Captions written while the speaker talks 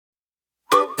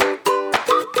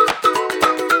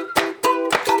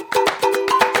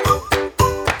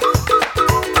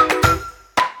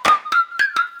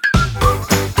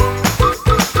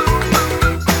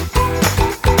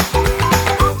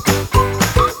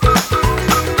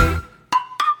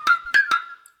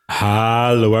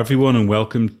Hello everyone and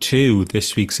welcome to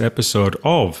this week's episode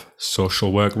of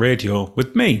Social Work Radio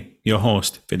with me, your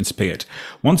host, Vince Peart.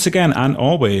 Once again and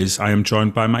always, I am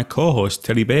joined by my co-host,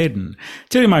 Tilly Baden.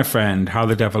 Tilly, my friend, how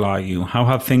the devil are you? How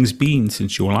have things been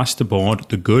since you were last aboard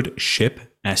the good ship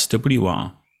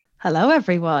SWR? Hello,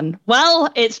 everyone. Well,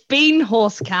 it's been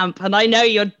horse camp, and I know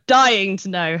you're dying to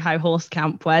know how horse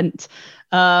camp went.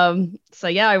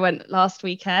 I went last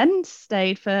weekend,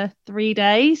 stayed for 3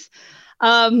 days.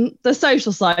 The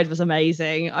social side was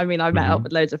amazing. I mean, I met up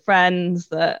with loads of friends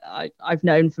that I've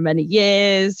known for many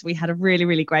years. We had a really,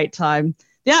 really great time.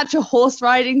 The actual horse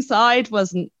riding side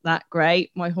wasn't that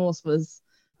great. My horse was,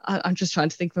 I'm just trying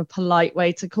to think of a polite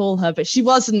way to call her, but she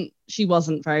wasn't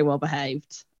very well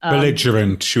behaved.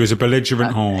 Belligerent. She was a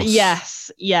belligerent horse.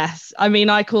 Yes. I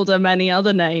mean, I called her many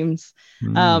other names,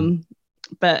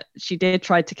 but she did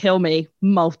try to kill me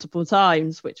multiple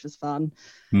times, which was fun.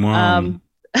 Wow.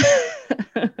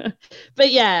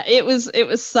 But yeah, it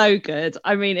was so good.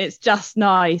 I mean, it's just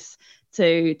nice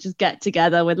to just get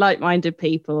together with like-minded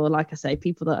people, like I say,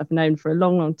 people that I've known for a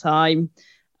long, long time.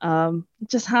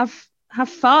 Just have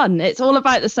fun. It's all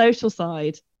about the social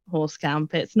side, horse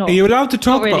camp. It's not. Are you allowed to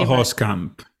talk really about horse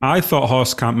camp? I thought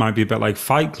horse camp might be a bit like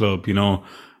Fight Club. You know,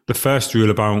 the first rule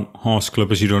about horse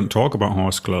club is you don't talk about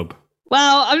horse club.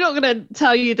 Well, I'm not going to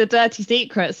tell you the dirty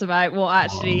secrets about what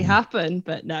actually happened,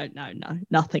 but no,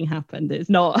 nothing happened. It's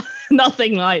not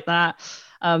nothing like that.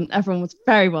 Everyone was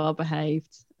very well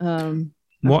behaved.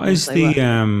 What is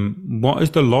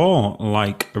the law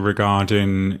like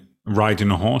regarding riding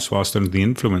a horse whilst under the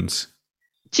influence?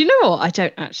 Do you know what? I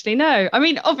don't actually know. I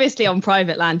mean, obviously on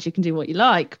private land you can do what you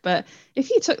like, but if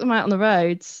you took them out on the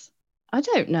roads, I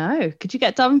don't know. Could you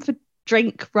get done for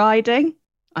drink riding?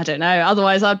 I don't know.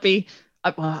 Otherwise, maybe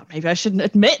I shouldn't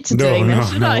admit to doing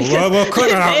this, should I? Well, we'll cut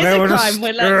that out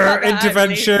there.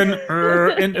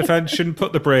 Intervention.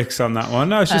 Put the brakes on that one.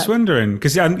 No, I was just wondering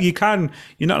because you're not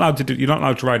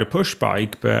allowed to ride a push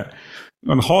bike, but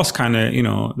on a horse, kind of,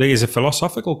 there is a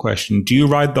philosophical question: do you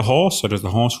ride the horse, or does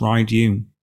the horse ride you?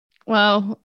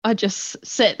 Well, I just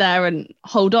sit there and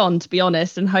hold on, to be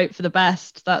honest, and hope for the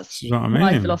best. That's what I mean.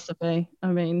 My philosophy. I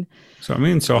mean, so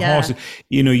a horse,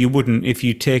 you wouldn't, if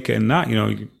you take it in that,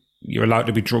 you're allowed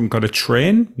to be drunk on a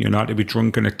train. You're allowed to be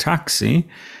drunk in a taxi.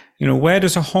 Where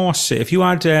does a horse sit? If you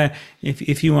had,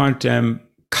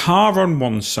 car on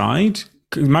one side,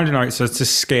 imagine it's a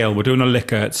scale. We're doing a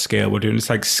Likert scale. It's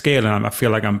like scaling. I feel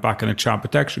like I'm back in a child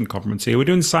protection conference here. We're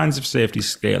doing signs of safety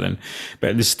scaling. But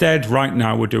instead, right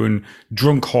now, we're doing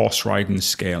drunk horse riding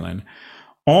scaling.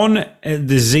 On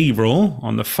the zero,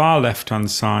 on the far left-hand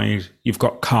side, you've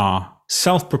got car.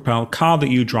 Self-propelled car that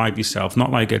you drive yourself.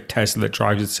 Not like a Tesla that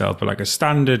drives itself, but like a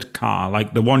standard car,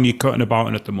 like the one you're cutting about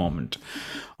in at the moment.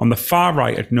 On the far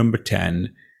right at number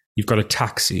 10, you've got a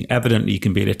taxi. Evidently, you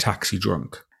can be in a taxi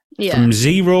drunk. Yeah. From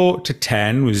 0 to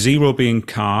 10, with 0 being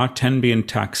car, 10 being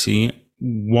taxi,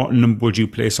 what number would you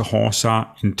place a horse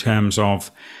at in terms of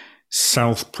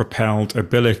self-propelled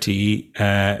ability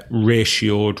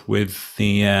ratioed with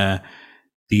the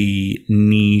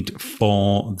need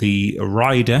for the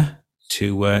rider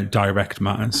to direct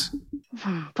matters?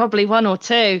 Probably 1 or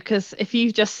 2, because if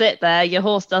you just sit there, your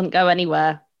horse doesn't go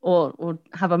anywhere or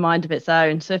have a mind of its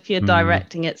own. So if you're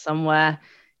directing it somewhere,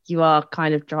 you are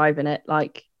kind of driving it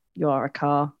like you are a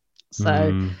car.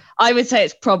 So I would say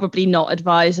it's probably not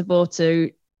advisable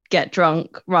to get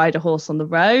drunk, ride a horse on the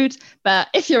road. But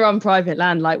if you're on private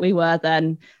land like we were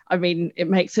then, I mean, it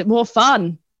makes it more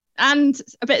fun and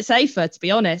a bit safer, to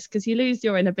be honest, because you lose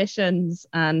your inhibitions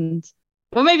and,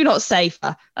 well, maybe not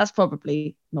safer. That's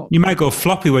probably not. You might go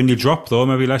floppy when you drop, though.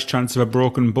 Maybe less chance of a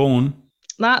broken bone.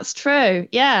 That's true.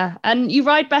 Yeah. And you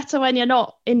ride better when you're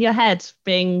not in your head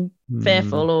being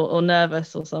fearful or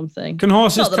nervous or something. Can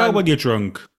horses tell when you're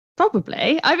drunk?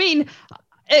 Probably. I mean,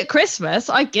 at Christmas,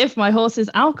 I give my horses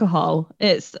alcohol.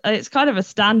 It's kind of a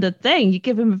standard thing. You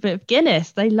give them a bit of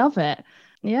Guinness. They love it.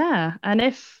 Yeah. And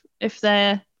if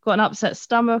they've got an upset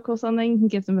stomach or something, you can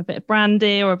give them a bit of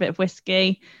brandy or a bit of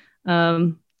whiskey.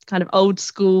 Kind of old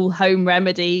school home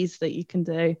remedies that you can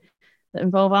do that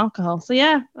involve alcohol. So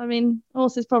yeah, I mean,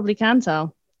 horses probably can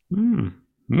tell.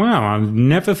 Well, I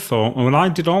never thought, when I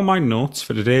did all my notes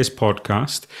for today's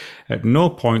podcast, at no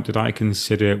point did I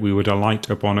consider we would alight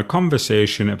upon a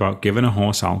conversation about giving a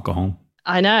horse alcohol.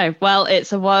 I know. Well,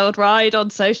 it's a wild ride on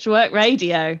Social Work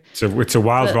Radio. So it's a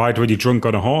wild ride when you're drunk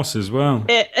on a horse as well.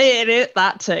 It is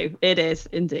that too. It is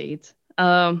indeed.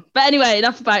 But anyway,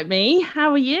 enough about me.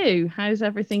 How are you? How's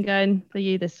everything going for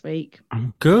you this week?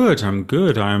 I'm good. I'm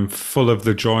good. I'm full of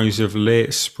the joys of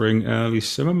late spring, early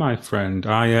summer, my friend.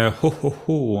 I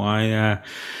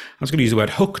was going to use the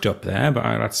word hooked up there, but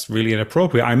that's really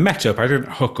inappropriate. I met up. I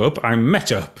didn't hook up. I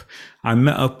met up. I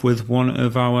met up with one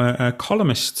of our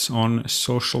columnists on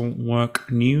Social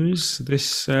Work News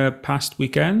this past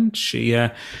weekend. She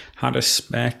had a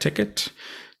spare ticket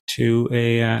to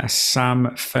a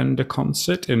Sam Fender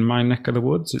concert in my neck of the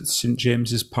woods at St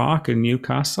James's Park in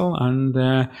Newcastle,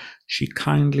 and she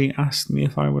kindly asked me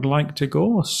if I would like to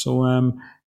go. So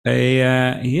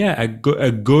a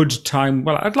good time.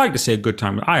 Well, I'd like to say a good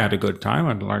time. I had a good time.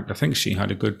 I'd like to think she had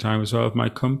a good time as well with my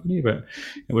company. But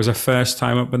it was her first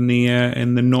time up in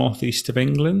the northeast of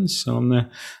England. So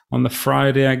on the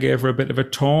Friday, I gave her a bit of a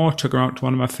tour. Took her out to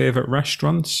one of my favourite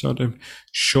restaurants. Sort of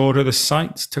showed her the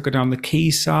sights. Took her down the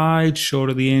quayside. Showed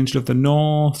her the Angel of the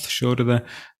North. Showed her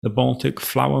the Baltic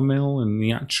Flour Mill and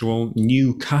the actual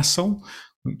Newcastle,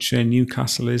 which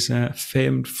Newcastle is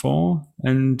famed for.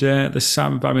 And the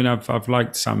Sam, I mean, I've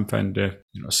liked Sam Fender,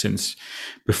 since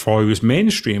before he was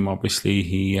mainstream. Obviously,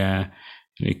 he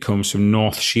comes from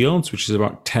North Shields, which is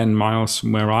about 10 miles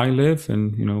from where I live,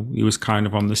 and he was kind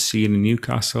of on the scene in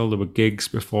Newcastle. There were gigs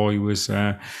before he was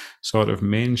sort of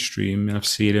mainstream. I've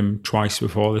seen him twice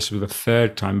before. This was the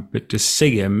third time, but to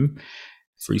see him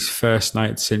for his first night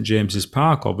at St James's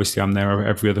Park, obviously I'm there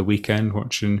every other weekend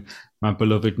watching my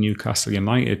beloved Newcastle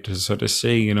United, to sort of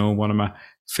see, one of my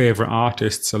favourite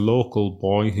artists, a local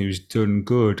boy who's done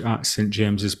good at St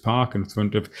James's Park in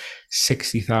front of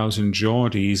 60,000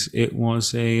 Geordies. It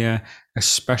was a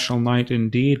special night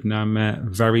indeed, and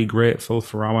I'm very grateful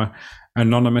for our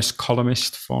anonymous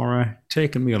columnist for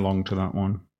taking me along to that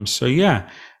one. So yeah,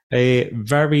 a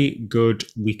very good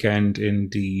weekend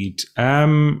indeed.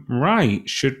 Right,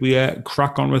 should we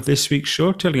crack on with this week's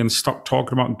show, Tilly, and stop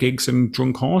talking about gigs and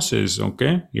drunk horses?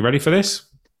 Okay, you ready for this?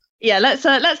 Yeah, let's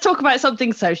talk about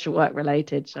something social work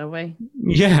related, shall we?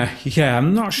 Yeah.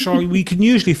 I'm not sure. We can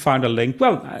usually find a link.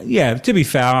 Well, to be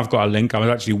fair, I've got a link. I was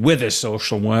actually with a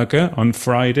social worker on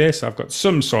Friday, so I've got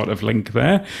some sort of link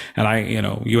there.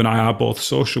 And you and I are both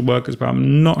social workers, but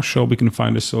I'm not sure we can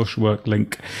find a social work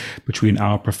link between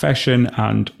our profession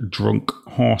and drunk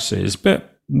horses,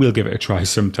 but we'll give it a try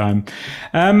sometime.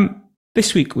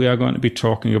 This week, we are going to be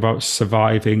talking about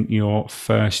surviving your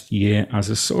first year as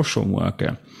a social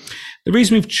worker. The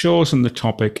reason we've chosen the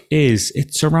topic is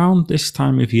it's around this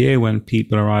time of year when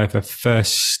people are either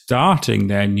first starting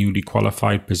their newly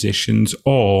qualified positions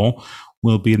or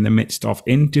will be in the midst of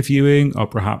interviewing, or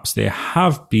perhaps they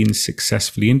have been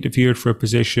successfully interviewed for a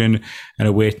position and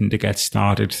are waiting to get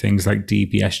started, things like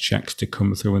DBS checks to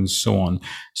come through and so on.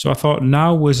 So I thought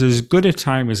now was as good a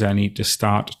time as any to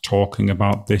start talking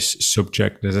about this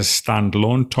subject as a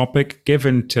standalone topic,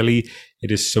 given, Tilly, it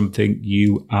is something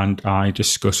you and I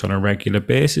discuss on a regular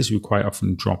basis. We quite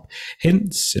often drop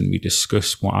hints and we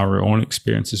discuss what our own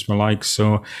experiences were like.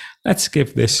 So let's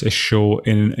give this a show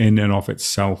in and of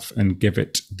itself and give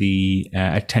it the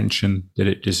attention that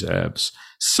it deserves.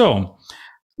 So I'm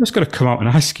just going to come out and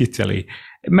ask you, Tilly,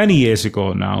 many years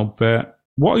ago now, but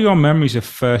what are your memories of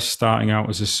first starting out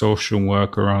as a social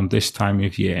worker around this time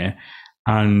of year?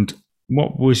 And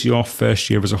what was your first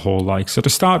year as a whole like? So to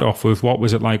start off with, what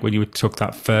was it like when you took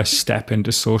that first step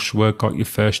into social work, got your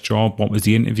first job? What was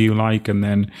the interview like? And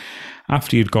then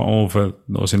after you'd got over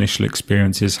those initial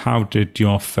experiences, how did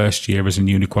your first year as a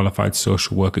newly qualified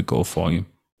social worker go for you?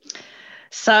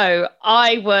 So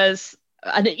I was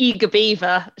an eager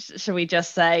beaver, shall we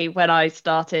just say, when I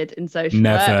started in social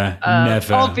work.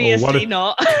 Never. Obviously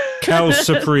not. Kel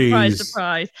surprise.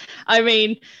 Surprise. I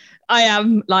mean, I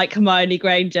am like Hermione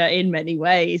Granger in many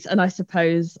ways. And I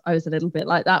suppose I was a little bit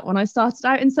like that when I started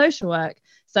out in social work.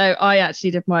 So I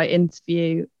actually did my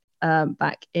interview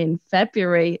back in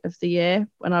February of the year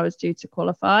when I was due to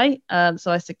qualify.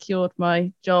 So I secured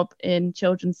my job in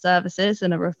children's services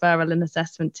in a referral and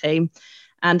assessment team.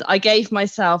 And I gave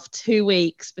myself 2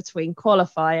 weeks between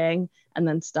qualifying and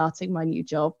then starting my new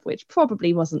job, which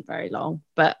probably wasn't very long,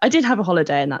 but I did have a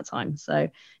holiday in that time. So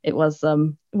it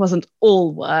wasn't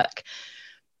all work,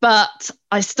 but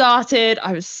I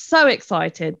was so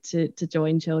excited to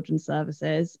join children's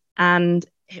services, and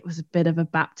it was a bit of a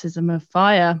baptism of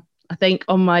fire. I think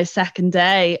on my second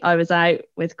day, I was out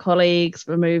with colleagues,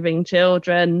 removing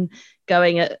children,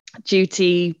 going at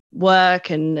duty work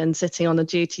and sitting on the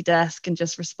duty desk and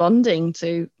just responding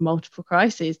to multiple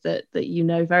crises that you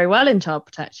know very well in child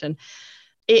protection.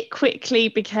 It quickly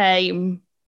became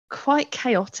quite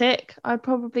chaotic, I'd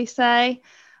probably say.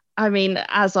 I mean,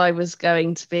 as I was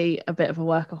going to be a bit of a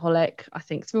workaholic, I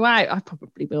think throughout, I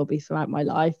probably will be throughout my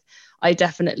life, I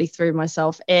definitely threw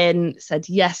myself in, said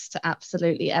yes to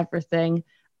absolutely everything,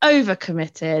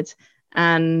 overcommitted.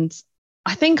 And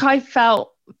I think I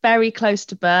felt very close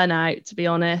to burnout, to be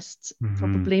honest,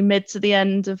 probably mid to the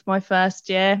end of my first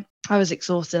year. I was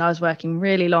exhausted. I was working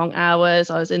really long hours.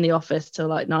 I was in the office till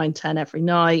like 9, 10 every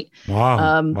night.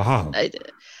 Wow. Wow.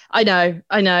 I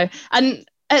know. And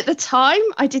at the time,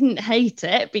 I didn't hate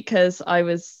it because I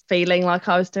was feeling like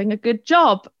I was doing a good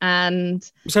job. And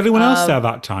was anyone else there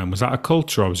that time? Was that a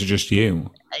culture or was it just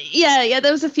you? Yeah,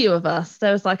 there was a few of us.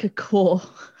 There was like a core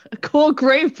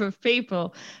group of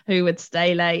people who would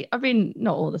stay late. I mean,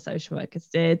 not all the social workers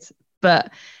did,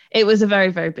 but it was a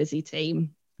very, very busy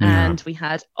team. Yeah. And we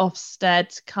had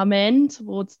Ofsted come in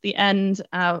towards the end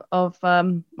of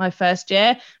my first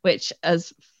year, which,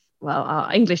 as well,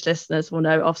 our English listeners will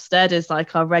know, Ofsted is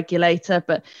like our regulator.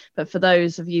 But for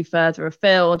those of you further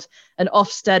afield, an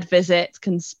Ofsted visit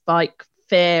can spike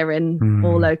fear in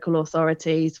all local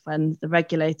authorities when the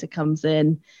regulator comes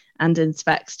in and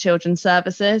inspects children's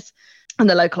services. And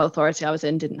the local authority I was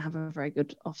in didn't have a very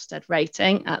good Ofsted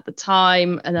rating at the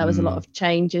time, and there was a lot of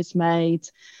changes made.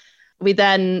 We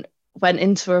then went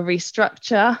into a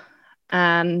restructure,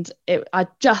 and I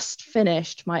just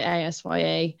finished my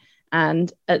ASYE.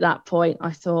 And at that point,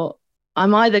 I thought,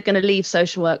 I'm either going to leave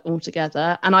social work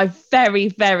altogether, and I very,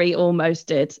 very almost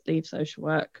did leave social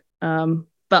work. But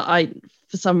I,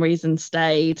 for some reason,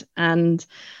 stayed, and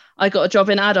I got a job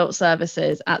in adult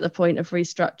services at the point of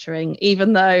restructuring,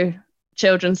 even though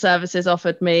children's services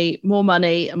offered me more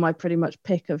money and my pretty much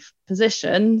pick of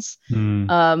positions.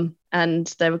 And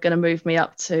they were going to move me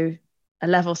up to a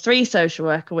level 3 social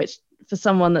worker, which for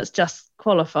someone that's just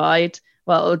qualified,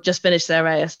 or just finished their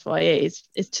ASYE,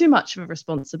 is too much of a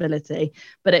responsibility,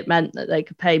 but it meant that they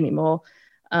could pay me more.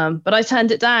 But I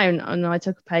turned it down, and I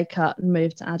took a pay cut and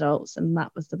moved to adults, and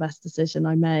that was the best decision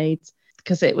I made,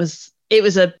 because it was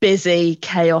a busy,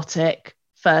 chaotic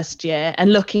first year.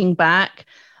 And looking back,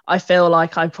 I feel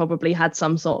like I probably had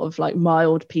some sort of like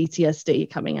mild PTSD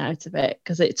coming out of it,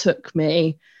 because it took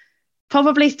me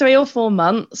probably 3 or 4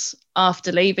 months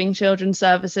after leaving children's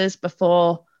services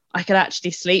before I could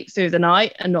actually sleep through the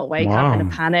night and not wake up in a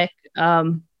panic,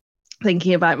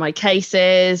 thinking about my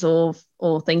cases or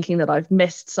thinking that I've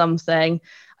missed something.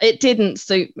 It didn't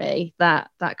suit me, that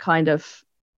kind of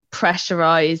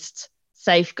pressurized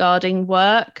safeguarding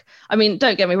work. I mean,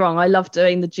 don't get me wrong, I love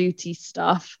doing the duty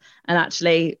stuff. And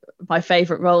actually, my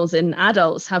favorite roles in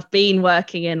adults have been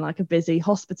working in like a busy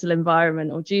hospital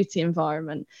environment or duty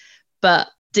environment. But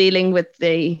dealing with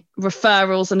the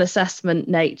referrals and assessment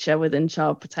nature within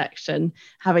child protection,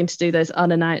 having to do those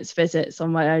unannounced visits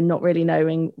on my own, not really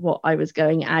knowing what I was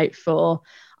going out for.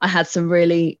 I had some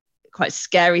really quite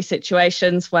scary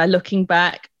situations where, looking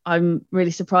back, I'm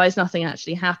really surprised nothing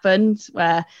actually happened,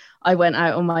 where I went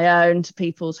out on my own to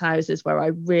people's houses where I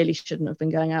really shouldn't have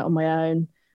been going out on my own,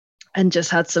 and just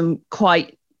had some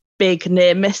quite big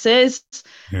near misses.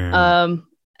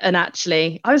 And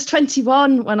actually, I was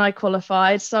 21 when I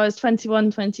qualified. So I was 21,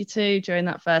 22 during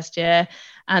that first year.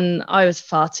 And I was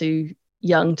far too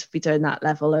young to be doing that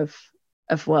level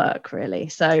of work, really.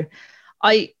 So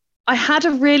I had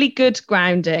a really good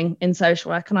grounding in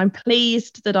social work, and I'm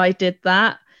pleased that I did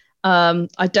that. I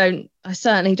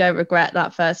certainly don't regret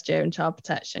that first year in child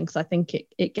protection, because I think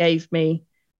it gave me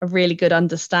a really good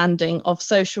understanding of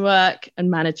social work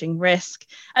and managing risk.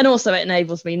 And also it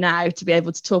enables me now to be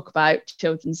able to talk about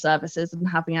children's services and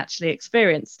having actually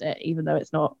experienced it, even though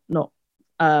it's not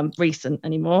recent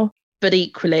anymore. But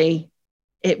equally,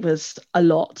 it was a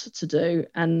lot to do.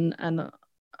 And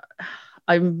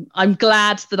I'm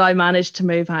glad that I managed to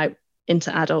move out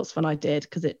into adults when I did,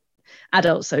 because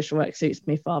adult social work suits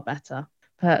me far better.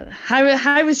 But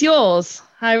how was yours?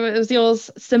 How was yours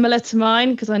similar to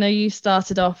mine? Because I know you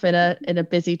started off in a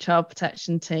busy child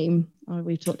protection team.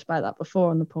 We talked about that before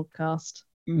on the podcast.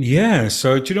 Yeah.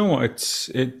 So do you know what?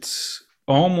 It's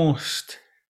almost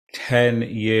 10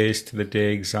 years to the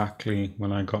day exactly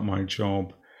when I got my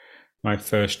job, my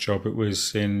first job. It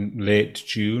was in late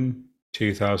June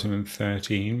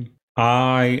 2013.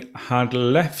 I had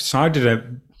left, so I did a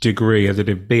degree. I did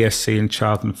a BSc in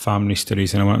Child and Family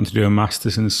Studies, and I went to do a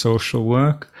Master's in Social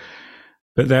Work.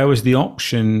 But there was the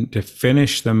option to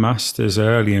finish the Master's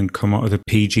early and come out with a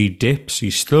PG dip. So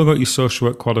you still got your social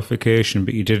work qualification,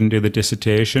 but you didn't do the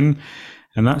dissertation.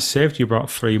 And that saved you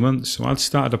about 3 months. So I'd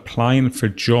started applying for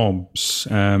jobs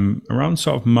around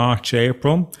sort of March,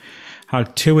 April.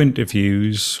 Had two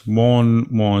interviews. One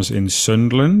was in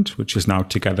Sunderland, which is now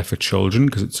Together for Children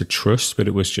because it's a trust, but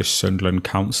it was just Sunderland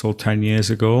Council 10 years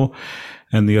ago.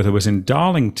 And the other was in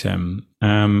Darlington.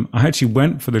 I actually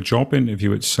went for the job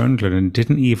interview at Sunderland and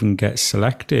didn't even get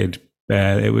selected.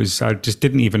 I just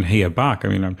didn't even hear back. I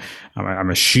mean, I'm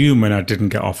assuming I didn't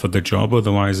get offered the job.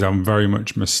 Otherwise, I'm very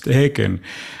much mistaken.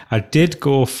 I did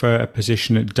go for a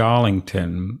position at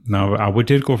Darlington. Now, I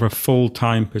did go for a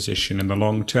full-time position in the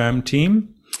long-term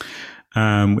team,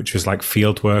 which was like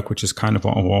field work, which is kind of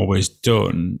what I've always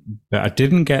done. But I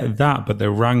didn't get that. But they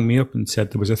rang me up and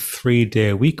said there was a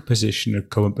 3-day-a-week position that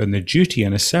come up in the duty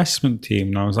and assessment team.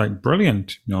 And I was like,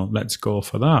 brilliant. Let's go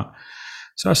for that.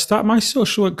 So my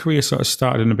social work career sort of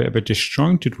started in a bit of a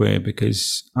disjointed way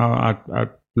because I'd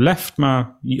left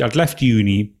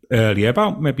uni earlier,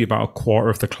 maybe about a quarter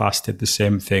of the class did the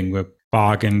same thing. We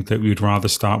bargained that we'd rather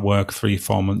start work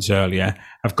 3-4 months earlier.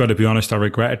 I've got to be honest, I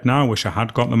regret it now. I wish I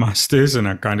had got the masters, and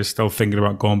I'm kind of still thinking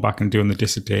about going back and doing the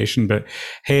dissertation, but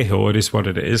hey ho, it is what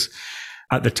it is.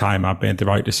 At the time, I made the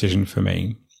right decision for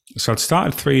me. So I'd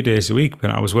started 3 days a week, but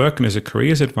I was working as a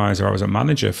careers advisor. I was a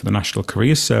manager for the National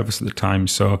Careers Service at the time.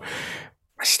 So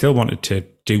I still wanted to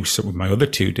do some of my other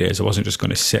 2 days. I wasn't just going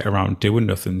to sit around doing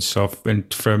nothing. So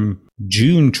from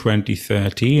June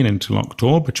 2013 until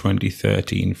October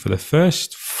 2013, for the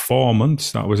first 4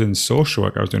 months that I was in social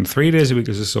work, I was doing 3 days a week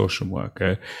as a social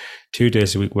worker, 2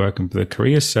 days a week working for the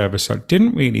careers service. So I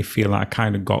didn't really feel like I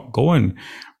kind of got going,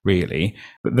 really.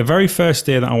 But the very first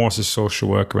day that I was a social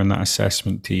worker in that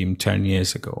assessment team 10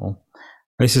 years ago,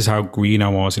 this is how green I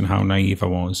was and how naive I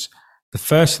was. The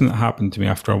first thing that happened to me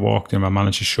after I walked in, my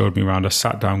manager showed me around, I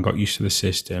sat down, got used to the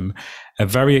system. A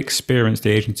very experienced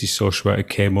agency social worker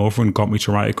came over and got me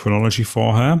to write a chronology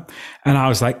for her. And I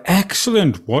was like,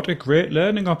 excellent. What a great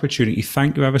learning opportunity.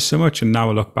 Thank you ever so much. And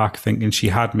now I look back thinking she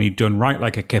had me done right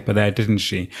like a kipper there, didn't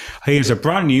she? Here's a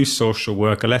brand new social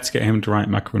worker. Let's get him to write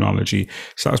my chronology.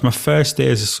 So that was my first day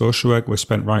as a social worker, was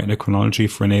spent writing a chronology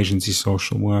for an agency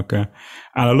social worker.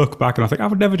 And I look back and I think I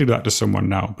would never do that to someone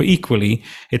now. But equally,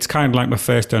 it's kind of like my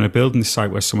first day on a building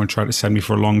site where someone tried to send me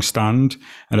for a long stand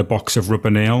and a box of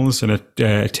rubber nails and a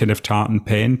tin of tartan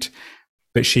paint.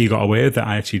 But she got away with it.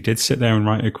 I actually did sit there and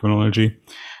write a chronology.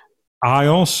 I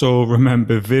also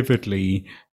remember vividly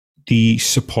the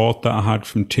support that I had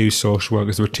from two social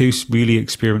workers. There were two really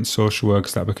experienced social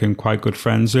workers that I became quite good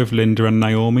friends with, Linda and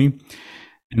Naomi.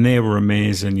 And they were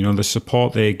amazing. The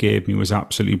support they gave me was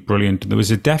absolutely brilliant. And there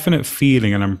was a definite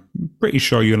feeling, and I'm pretty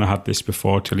sure you'll have had this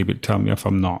before, Tilly, but tell me if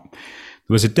I'm not.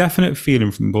 There was a definite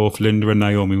feeling from both Linda and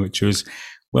Naomi, which was,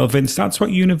 well, Vince, that's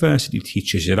what university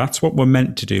teaches you. That's what we're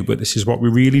meant to do, but this is what we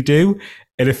really do.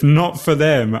 And if not for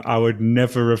them, I would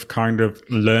never have kind of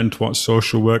learned what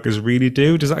social workers really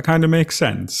do. Does that kind of make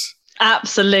sense?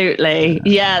 Absolutely.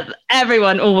 Yeah,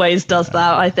 everyone always does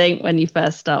that, I think, when you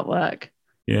first start work.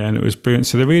 Yeah, and it was brilliant.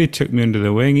 So they really took me under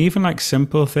the wing, even like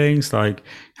simple things like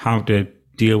how to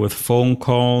deal with phone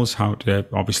calls, how to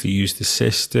obviously use the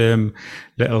system,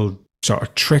 little sort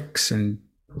of tricks and,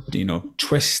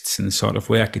 twists and sort of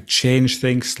way I could change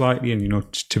things slightly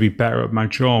and, to be better at my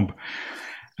job.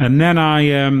 And then I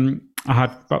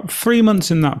had about 3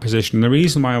 months in that position. The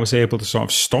reason why I was able to sort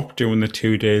of stop doing the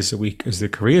 2 days a week as the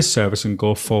careers service and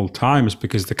go full time is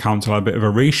because the council had a bit of a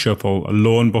reshuffle.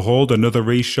 Lo and behold, another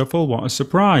reshuffle. What a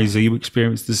surprise. You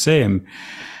experienced the same.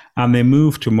 And they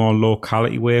moved to a more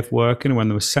locality way of working. When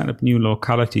they were setting up new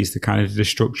localities, they kind of did a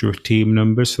structure of team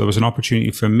numbers. So there was an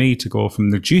opportunity for me to go from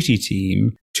the duty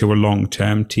team to a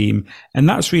long-term team. And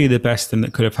that's really the best thing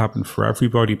that could have happened for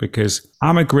everybody, because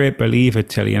I'm a great believer,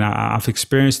 Tilly, and I've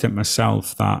experienced it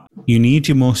myself, that you need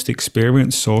your most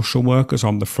experienced social workers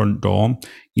on the front door.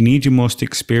 You need your most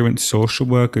experienced social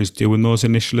workers doing those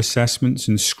initial assessments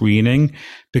and screening,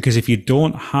 because if you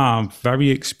don't have very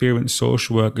experienced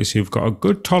social workers who've got a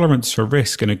good tolerance for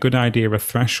risk and a good idea of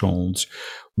thresholds,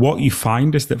 what you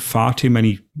find is that far too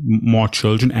many more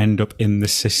children end up in the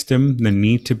system than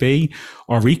need to be,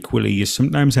 or equally, you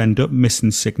sometimes end up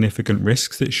missing significant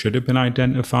risks that should have been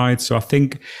identified. So I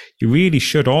think you really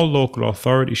should, all local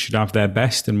authorities should have their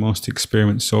best and most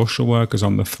experienced social workers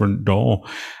on the front door.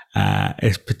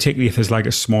 Particularly if there's like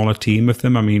a smaller team of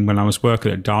them. I mean, when I was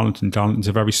working at Darlington's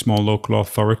a very small local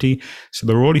authority. So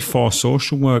there were only 4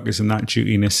 social workers in that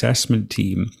duty and assessment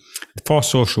team. 4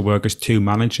 social workers, 2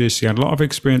 managers. So you had a lot of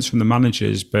experience from the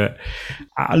managers, but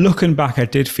looking back, I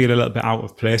did feel a little bit out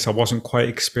of place. I wasn't quite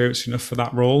experienced enough for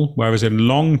that role. Whereas in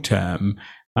long term,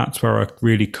 that's where I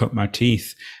really cut my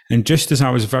teeth. And just as I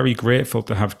was very grateful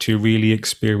to have 2 really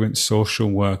experienced social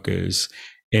workers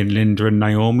in Linda and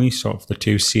Naomi, sort of the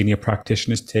 2 senior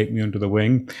practitioners, take me under the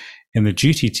wing in the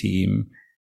duty team,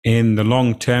 in the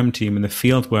long-term team, in the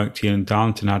fieldwork team in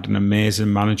Darlington, I had an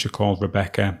amazing manager called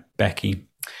Becky.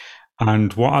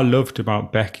 And what I loved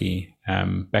about Becky,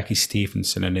 Becky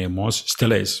Stevenson, her name was,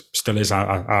 still is.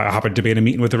 I happened to be in a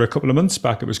meeting with her a couple of months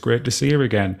back. It was great to see her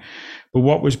again. But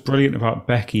what was brilliant about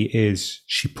Becky is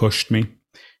she pushed me.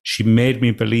 She made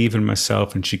me believe in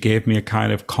myself, and she gave me a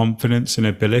kind of confidence and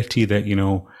ability that, you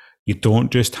know, you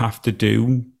don't just have to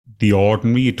do the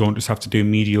ordinary. You don't just have to do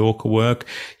mediocre work.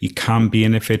 You can be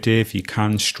innovative. You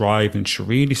can strive. And she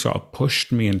really sort of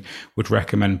pushed me and would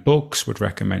recommend books, would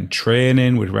recommend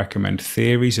training, would recommend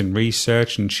theories and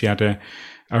research. And she had a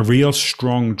real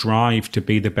strong drive to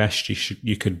be the best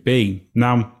you could be.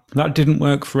 Now, that didn't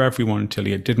work for everyone,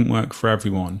 Tilly. It didn't work for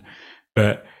everyone.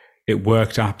 But it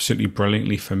worked absolutely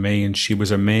brilliantly for me, and she was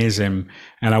amazing.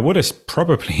 And I would have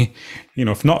probably, you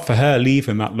know, if not for her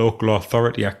leaving that local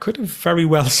authority, I could have very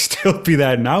well still be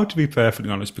there now, to be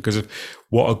perfectly honest, because of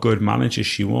what a good manager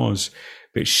she was.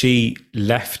 But she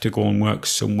left to go and work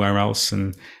somewhere else,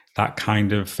 and that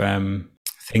kind of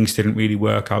things didn't really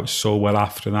work out so well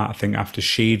after that. I think after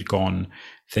she'd gone,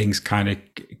 things kind of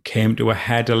came to a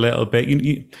head a little bit.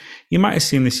 You might have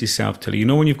seen this yourself, Tilly. You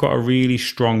know, when you've got a really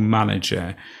strong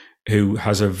manager who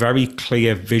has a very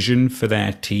clear vision for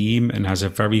their team and has a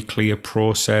very clear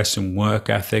process and work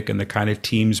ethic, and the kind of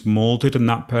team's molded in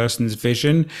that person's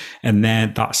vision, and they're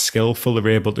that skillful, they're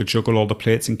able to juggle all the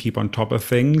plates and keep on top of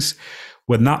things.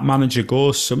 When that manager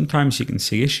goes, sometimes you can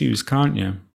see issues, can't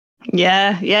you?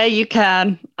 Yeah, you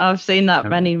can. I've seen that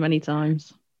many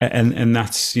times. And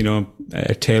that's, you know,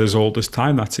 a tale as old as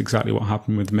time. That's exactly what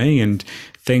happened with me. And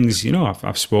things, you know,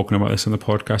 I've spoken about this on the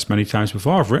podcast many times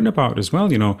before. I've written about it as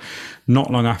well. You know, not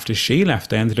long after she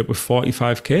left, I ended up with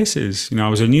 45 cases. You know, I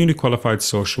was a newly qualified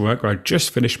social worker. I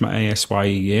just finished my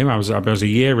ASYE year. I was a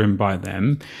year in by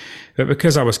then. But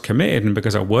because I was committed, and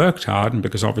because I worked hard, and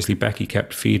because obviously Becky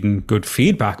kept feeding good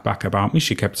feedback back about me,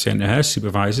 she kept saying to her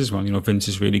supervisors, well, you know, Vince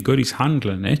is really good, he's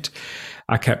handling it.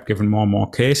 I kept giving more and more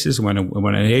cases. When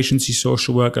an agency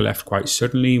social worker left quite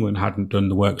suddenly, when hadn't done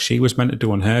the work she was meant to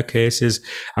do on her cases,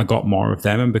 I got more of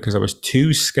them. And because I was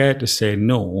too scared to say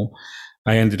no,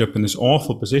 I ended up in this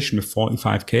awful position with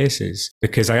 45 cases,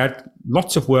 because I had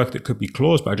lots of work that could be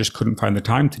closed, but I just couldn't find the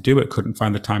time to do it. Couldn't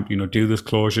find the time to, you know, do the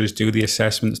closures, do the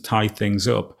assessments, tie things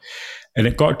up. And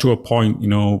it got to a point, you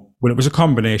know, when it was a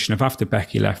combination of, after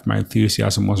Becky left, my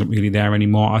enthusiasm wasn't really there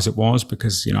anymore as it was,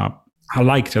 because, you know, I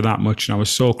liked her that much and I was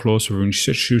so close with her, and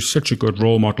she was such a good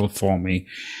role model for me.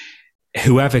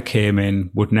 Whoever came in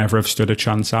would never have stood a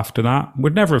chance after that,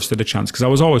 would never have stood a chance, because I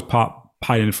was always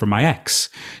pining for my ex.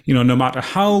 You know, no matter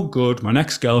how good my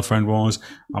ex-girlfriend was,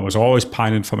 I was always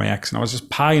pining for my ex. And I was just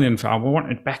pining I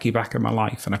wanted Becky back in my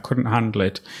life, and I couldn't handle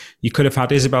it. You could have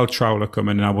had Isabel Trowler come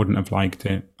in and I wouldn't have liked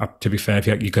it. To be fair,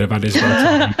 you could have had Isabel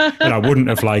Trowler and I wouldn't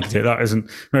have liked it. That isn't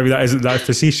that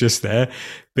facetious there.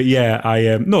 But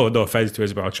yeah, no offense to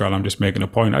Isabel Trowler, I'm just making a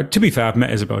point. To be fair, I've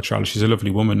met Isabel Trowler. She's a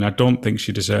lovely woman. I don't think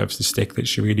she deserves the stick that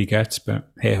she really gets, but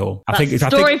hey ho. I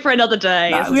think for another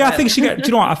day. I think she gets, do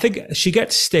you know what? I think she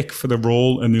gets stick for the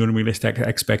role and the unrealistic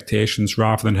expectations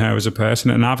rather than her as a person.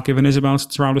 And I've given Isabel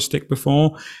Trowler stick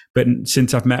before, but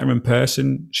since I've met her in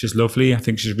person, she's lovely. I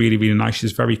think she's really, really nice.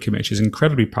 She's very committed. She's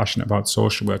incredibly passionate about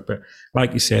social work. But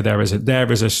like you say, there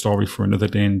is a story for another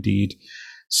day indeed.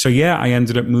 So yeah, I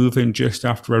ended up moving just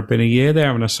after I'd been a year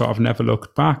there, and I sort of never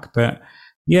looked back. But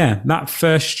yeah, that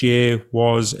first year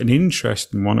was an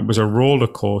interesting one. It was a roller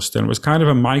coaster, and it was kind of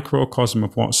a microcosm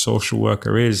of what social work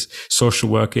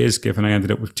is, given I ended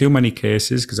up with too many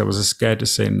cases because I was scared to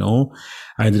say no.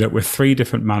 I ended up with 3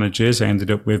 different managers. I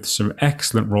ended up with some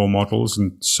excellent role models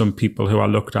and some people who I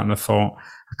looked at and I thought,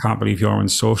 I can't believe you're in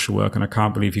social work, and I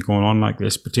can't believe you're going on like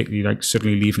this, particularly like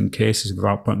suddenly leaving cases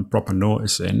without putting proper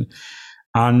notice in.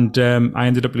 And I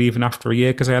ended up leaving after a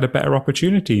year because I had a better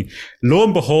opportunity. Lo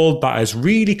and behold, that has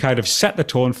really kind of set the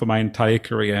tone for my entire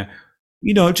career.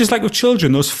 You know, just like with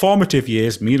children, those formative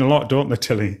years mean a lot, don't they,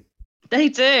 Tilly? They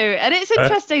do. And it's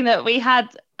interesting that we had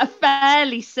a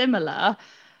fairly similar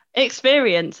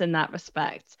experience in that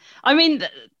respect. I mean,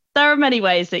 there are many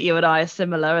ways that you and I are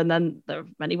similar, and then there are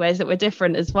many ways that we're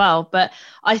different as well. But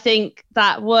I think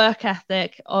that work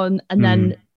ethic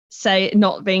then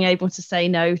not being able to say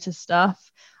no to stuff,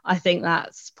 I think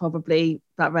that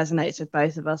resonates with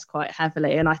both of us quite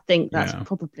heavily. And I think that's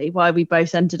probably why we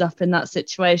both ended up in that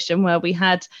situation where we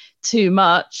had too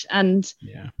much. And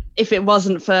if it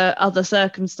wasn't for other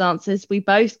circumstances, we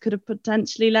both could have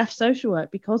potentially left social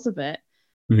work because of it.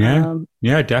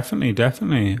 Yeah, definitely.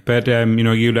 But, you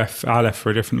know, I left for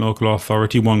a different local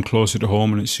authority, one closer to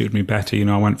home, and it suited me better. You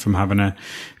know, I went from having a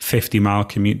 50-mile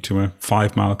commute to a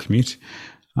 5-mile commute.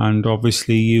 and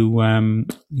obviously you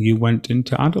went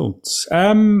into adults.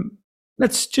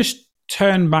 Let's just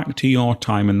turn back to your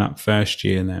time in that first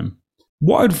year then.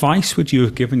 What advice would you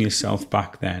have given yourself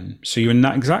back then? So you're in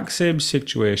that exact same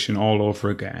situation all over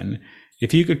again.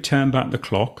 If you could turn back the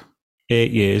clock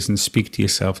 8 years and speak to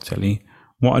yourself, Tilly,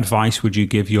 what advice would you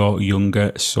give your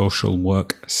younger social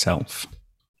work self?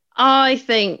 I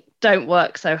think don't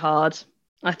work so hard.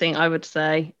 I think I would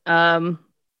say, or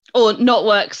not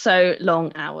work so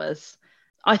long hours.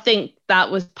 I think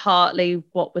that was partly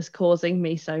what was causing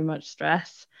me so much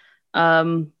stress.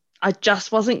 I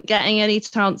just wasn't getting any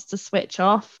chance to switch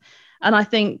off. And I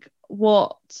think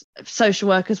what social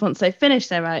workers, once they finish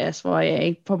their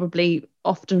ASYE, probably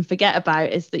often forget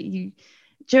about is that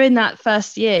during that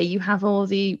first year, you have all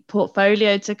the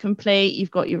portfolio to complete, you've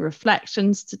got your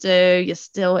reflections to do, you're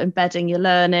still embedding your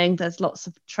learning, there's lots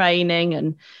of training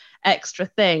and extra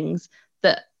things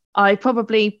that I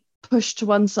probably pushed to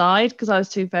one side because I was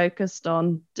too focused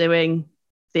on doing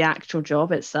the actual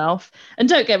job itself. And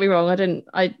don't get me wrong,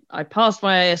 I passed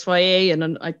my ASYE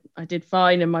and I did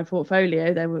fine in my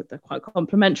portfolio. They're quite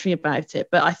complimentary about it.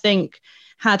 But I think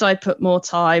had I put more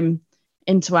time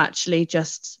into actually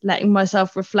just letting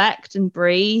myself reflect and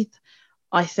breathe,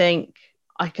 I think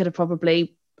I could have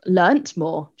probably learnt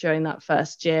more during that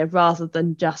first year rather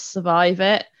than just survive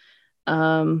it.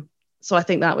 So I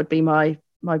think that would be my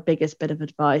biggest bit of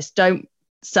advice. Don't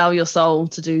sell your soul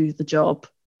to do the job,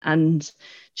 and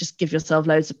just give yourself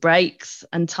loads of breaks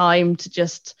and time to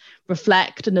just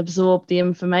reflect and absorb the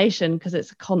information, because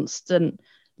it's a constant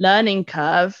learning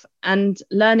curve, and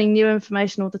learning new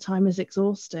information all the time is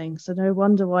exhausting. So no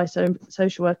wonder why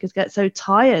social workers get so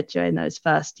tired during those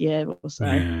first year or so.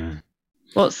 Yeah.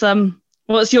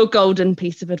 What's your golden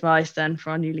piece of advice then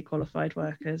for our newly qualified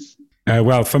workers?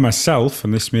 Well, for myself,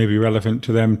 and this may be relevant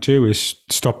to them too, is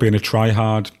stop being a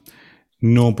try-hard.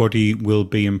 Nobody will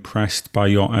be impressed by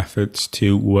your efforts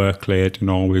to work late and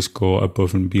always go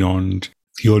above and beyond.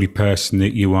 The only person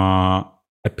that you are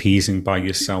appeasing by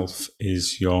yourself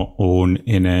is your own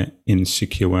inner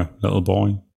insecure little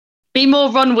boy. Be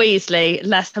more Ron Weasley,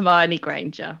 less Hermione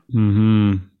Granger.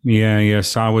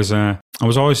 Yes. I was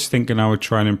always thinking I would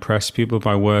try and impress people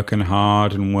by working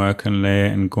hard and working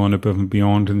late and going above and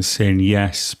beyond and saying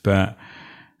yes, but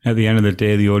at the end of the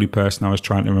day, the only person I was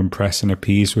trying to impress and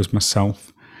appease was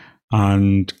myself.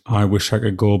 And I wish I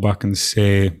could go back and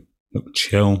say, look,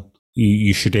 chill.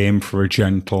 You should aim for a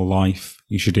gentle life.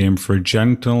 You should aim for a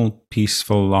gentle,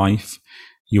 peaceful life.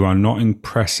 You are not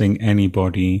impressing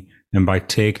anybody. And by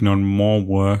taking on more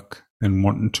work and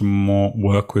wanting to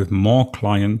work with more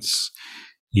clients,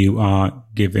 you are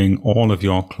giving all of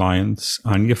your clients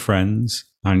and your friends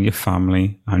and your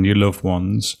family and your loved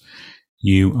ones,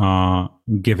 you are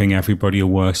giving everybody a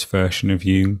worse version of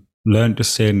you. Learn to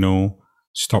say no,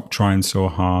 stop trying so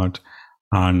hard,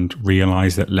 and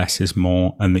realize that less is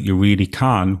more, and that you really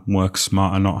can work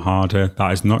smarter, not harder.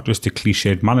 That is not just a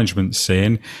cliched management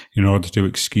saying in order to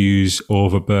excuse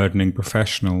overburdening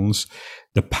professionals.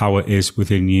 The power is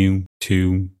within you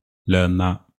to learn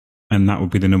that. And that would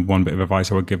be the number one bit of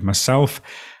advice I would give myself.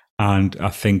 And I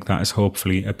think that is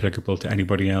hopefully applicable to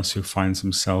anybody else who finds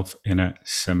himself in a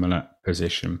similar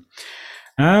position.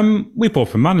 We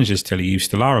both were managers, Tilly. You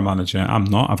still are a manager. I'm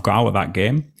not. I've got out of that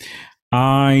game.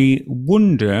 I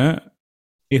wonder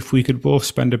if we could both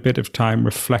spend a bit of time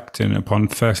reflecting upon,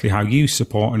 firstly, how you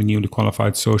support any newly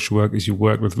qualified social workers you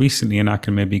worked with recently, and I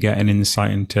can maybe get an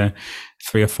insight into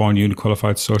 3 or 4 newly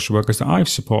qualified social workers that I've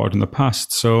supported in the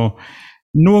past. So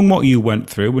knowing what you went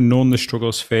through and knowing the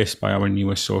struggles faced by our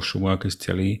newer social workers,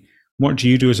 Tilly, what do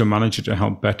you do as a manager to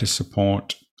help better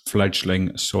support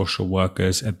fledgling social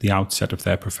workers at the outset of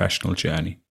their professional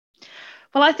journey?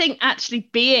 Well, I think actually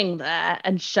being there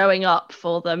and showing up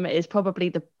for them is probably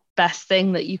the best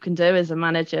thing that you can do as a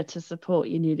manager to support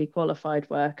your newly qualified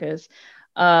workers.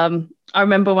 I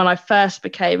remember when I first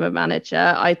became a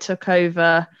manager, I took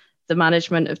over the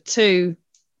management of 2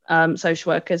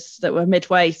 social workers that were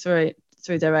midway through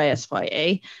their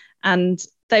ASYE, and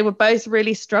they were both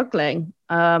really struggling.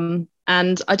 And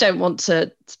I don't want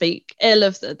to speak ill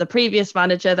of the previous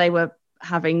manager. They were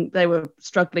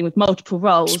struggling with multiple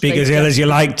roles. Speak as ill as you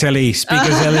like, Tilly. Speak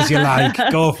as ill as you like.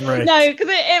 Go for it. No, because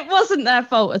it wasn't their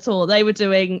fault at all. They were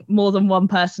doing more than one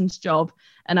person's job,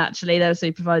 and actually they were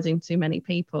supervising too many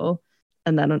people.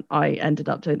 And then I ended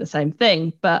up doing the same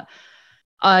thing. But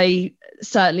I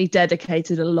certainly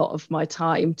dedicated a lot of my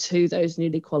time to those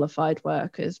newly qualified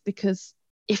workers, because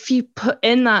if you put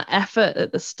in that effort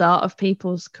at the start of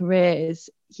people's careers,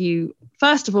 you,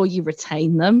 first of all, you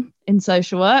retain them in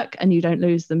social work and you don't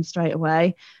lose them straight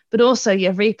away, but also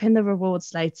you're reaping the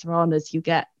rewards later on as you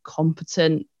get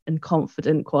competent and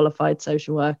confident qualified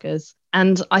social workers.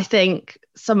 And I think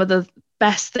some of the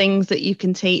best things that you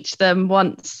can teach them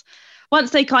once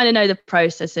they kind of know the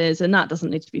processes, and that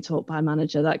doesn't need to be taught by a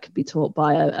manager, that could be taught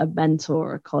by a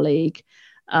mentor or a colleague.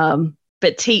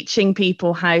 But teaching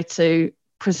people how to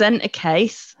present a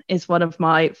case is one of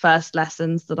my first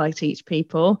lessons that I teach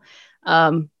people.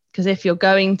 Because if you're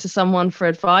going to someone for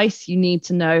advice, you need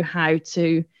to know how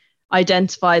to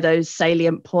identify those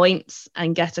salient points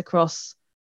and get across,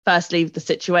 firstly, the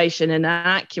situation in an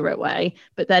accurate way,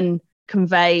 but then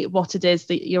convey what it is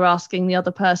that you're asking the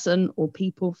other person or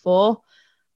people for.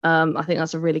 I think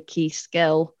that's a really key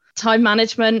skill. Time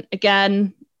management,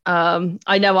 again,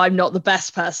 I know I'm not the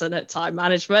best person at time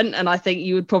management, and I think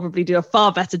you would probably do a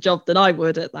far better job than I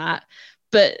would at that.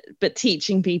 But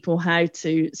teaching people how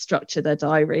to structure their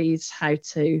diaries, how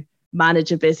to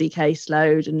manage a busy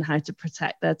caseload, and how to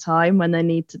protect their time when they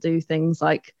need to do things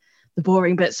like the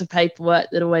boring bits of paperwork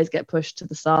that always get pushed to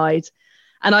the side.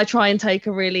 And I try and take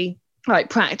a really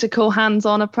practical,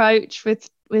 hands-on approach with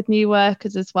new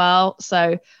workers as well.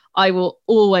 So I will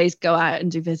always go out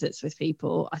and do visits with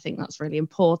people. I think that's really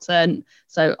important.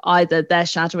 So either they're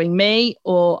shadowing me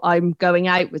or I'm going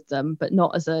out with them, but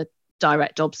not as a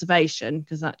direct observation,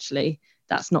 because actually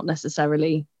that's not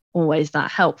necessarily always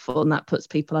that helpful, and that puts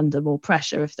people under more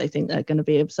pressure if they think they're going to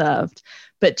be observed.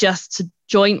 But just to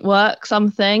joint work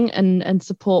something and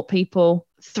support people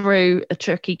through a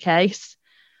tricky case,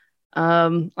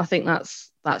 I think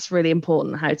that's really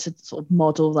important, how to sort of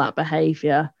model that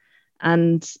behavior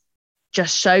and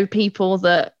just show people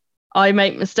that I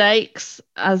make mistakes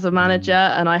as a manager,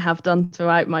 and I have done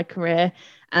throughout my career.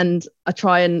 And I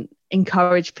try and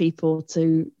encourage people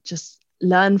to just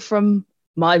learn from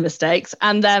my mistakes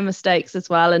and their mistakes as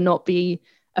well, and not be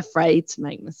afraid to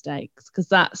make mistakes, because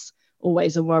that's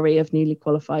always a worry of newly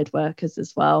qualified workers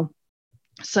as well.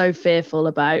 So fearful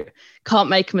about, can't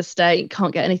make a mistake,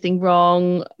 can't get anything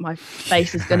wrong, my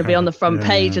face is going to be on the front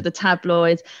page of the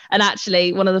tabloids. And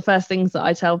actually, one of the first things that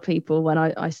I tell people when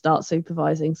I start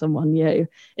supervising someone new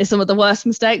is some of the worst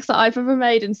mistakes that I've ever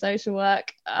made in social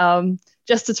work,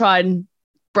 just to try and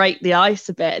break the ice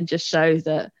a bit and just show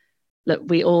that, look,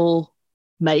 we all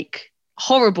make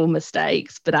horrible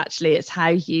mistakes, but actually it's how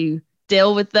you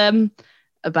deal with them,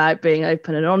 about being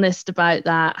open and honest about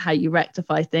that, how you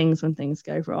rectify things when things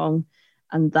go wrong.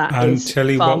 And that is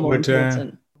far more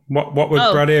important. What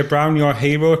would Brad A. Brown, your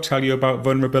hero, tell you about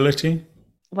vulnerability?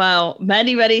 Well,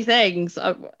 many, many things.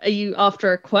 Are you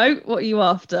after a quote? What are you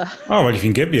after? Oh, well, you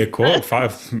can give me a quote.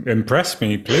 Impress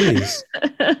me, please.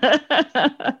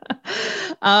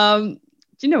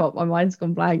 Do you know what? My mind's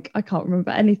gone blank. I can't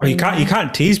remember anything. Oh, you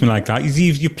can't tease me like that.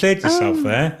 You played yourself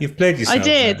there. You've played yourself.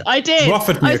 I did. You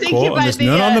offered me a quote, and there's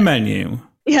none on the menu.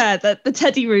 Yeah, the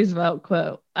Teddy Roosevelt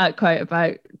quote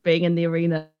about being in the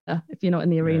arena. If you're not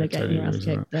in the arena, getting your ass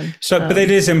kicked. Then. So, but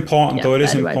it is important, though. It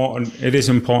is important. It is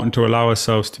important to allow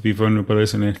ourselves to be vulnerable,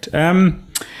 isn't it?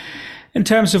 In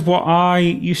terms of what I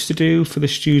used to do for the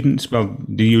students, well,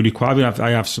 the newly qualified,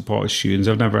 I have supported students.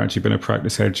 I've never actually been a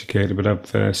practice educator, but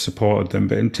I've supported them.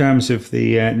 But in terms of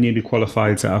the newly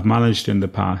qualified that I've managed in the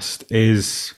past,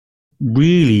 is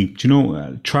really,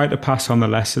 try to pass on the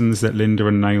lessons that Linda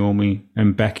and Naomi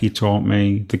and Becky taught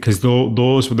me, because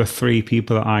those were the three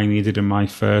people that I needed in my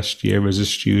first year as a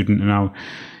student. And now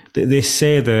they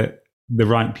say that the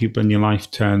right people in your life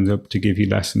turns up to give you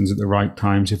lessons at the right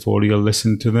times if only you'll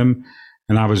listen to them.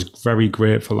 And I was very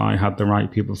grateful I had the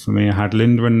right people for me. I had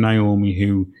Linda and Naomi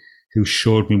who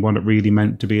showed me what it really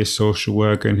meant to be a social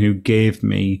worker, and who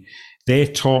they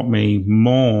taught me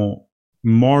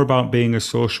more about being a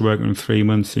social worker in 3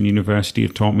 months than university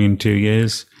had taught me in 2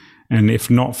 years. And if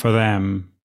not for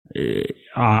them,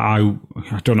 I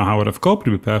don't know how I'd have coped,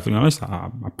 to be perfectly honest. I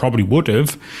probably would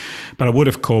have, but I would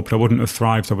have coped. I wouldn't have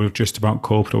thrived. I would have just about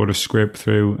coped. I would have scraped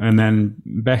through. And then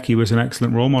Becky was an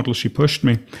excellent role model. She pushed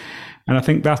me. And I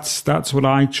think that's what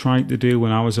I tried to do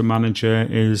when I was a manager,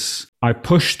 is I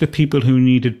pushed the people who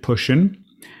needed pushing,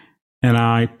 and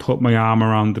I put my arm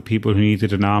around the people who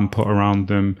needed an arm put around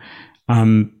them.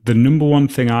 And the number one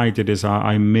thing I did is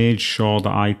I made sure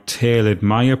that I tailored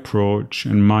my approach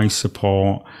and my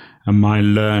support and my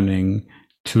learning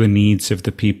to the needs of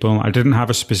the people. I didn't have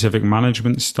a specific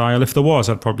management style. If there was,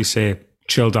 I'd probably say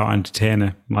chilled out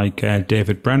entertainer, like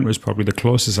David Brent was probably the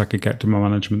closest I could get to my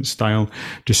management style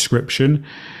description.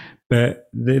 But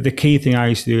the key thing I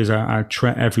used to do is I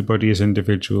treat everybody as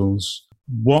individuals.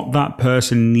 What that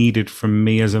person needed from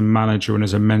me as a manager and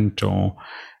as a mentor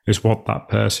is what that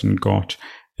person got.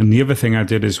 And the other thing I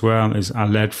did as well is I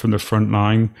led from the front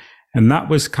line. And that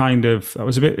was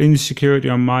a bit insecurity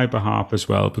on my behalf as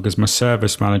well, because my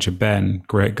service manager, Ben,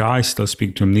 great guy, still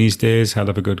speak to him these days,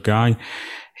 hell of a good guy.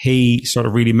 He sort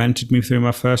of really mentored me through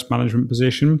my first management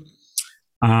position.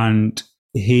 And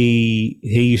he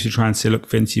used to try and say, look,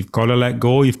 Vince, you've got to let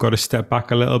go. You've got to step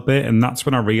back a little bit. And that's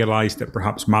when I realized that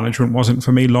perhaps management wasn't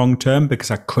for me long term,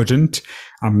 because I couldn't.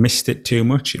 I missed it too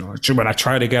much. When I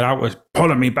tried to get out, it was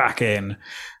pulling me back in.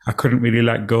 I couldn't really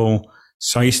let go.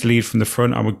 So I used to lead from the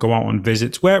front. I would go out on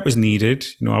visits where it was needed.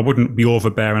 I wouldn't be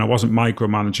overbearing. I wasn't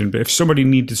micromanaging. But if somebody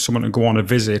needed someone to go on a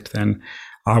visit, then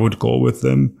I would go with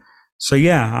them. So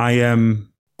yeah,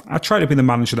 I tried to be the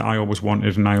manager that I always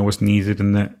wanted and I always needed,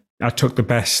 and that I took the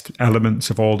best elements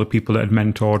of all the people that had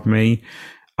mentored me,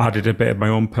 added a bit of my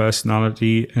own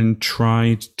personality, and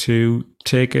tried to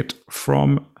take it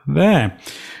from there.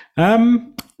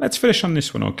 Let's finish on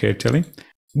this one, okay, Tilly?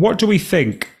 What do we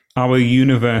think our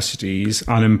universities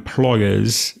and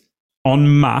employers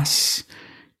en masse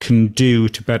can do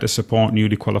to better support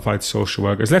newly qualified social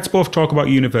workers? Let's both talk about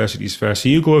universities first. So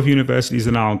you go with universities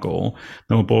and I'll go.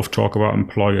 Then we'll both talk about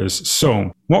employers.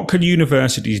 So what can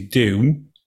universities do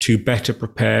to better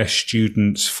prepare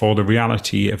students for the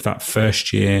reality of that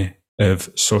first year of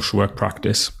social work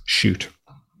practice? Shoot.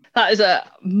 That is a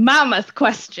mammoth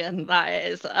question, that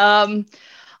is.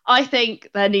 I think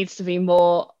there needs to be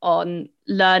more on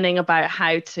learning about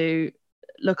how to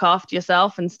look after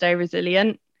yourself and stay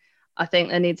resilient. I think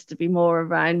there needs to be more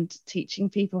around teaching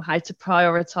people how to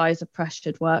prioritize a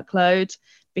pressured workload,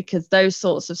 because those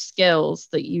sorts of skills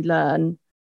that you learn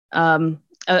are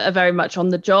very much on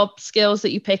the job skills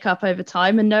that you pick up over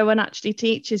time, and no one actually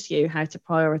teaches you how to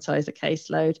prioritize a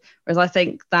caseload. Whereas I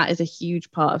think that is a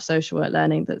huge part of social work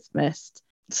learning that's missed.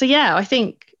 So yeah, I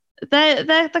think they're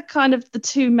the kind of the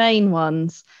two main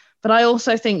ones. But I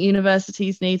also think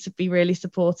universities need to be really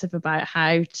supportive about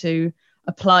how to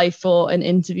apply for and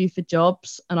interview for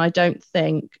jobs. And I don't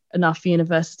think enough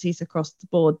universities across the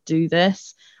board do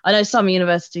this. I know some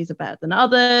universities are better than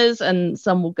others, and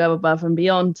some will go above and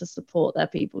beyond to support their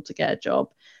people to get a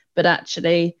job. But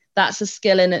actually, that's a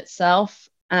skill in itself.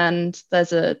 And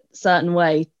there's a certain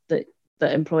way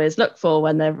that employers look for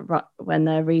when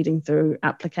they're reading through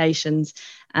applications.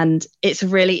 And it's a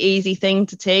really easy thing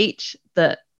to teach,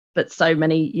 but so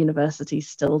many universities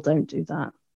still don't do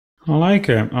that. I like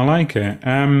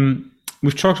it.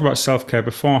 We've talked about self-care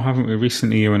before, haven't we,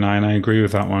 recently, you and I agree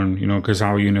with that one, because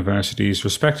our universities,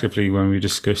 respectively, when we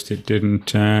discussed it,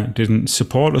 didn't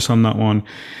support us on that one.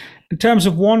 In terms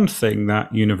of one thing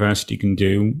that university can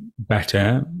do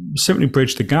better, simply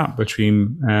bridge the gap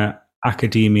between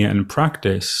academia and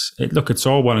practice. It's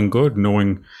all well and good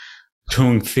knowing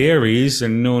theories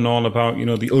and knowing all about,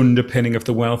 the underpinning of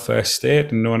the welfare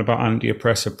state and knowing about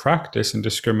anti-oppressive practice and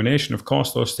discrimination. Of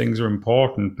course, those things are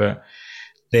important, but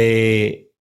they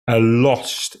are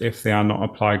lost if they are not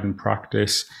applied in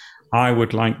practice. I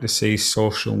would like to see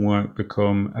social work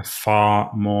become a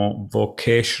far more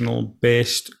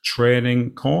vocational-based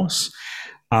training course.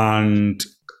 And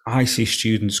I see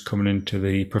students coming into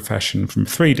the profession from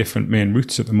 3 different main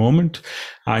routes at the moment.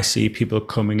 I see people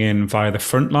coming in via the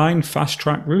frontline fast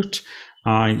track route.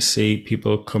 I see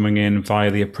people coming in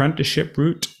via the apprenticeship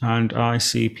route, and I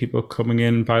see people coming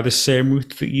in by the same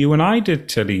route that you and I did,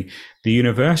 Tilly, the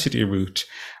university route.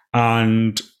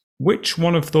 And which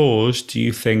one of those do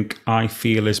you think I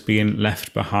feel is being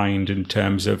left behind in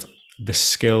terms of the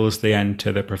skills they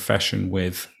enter the profession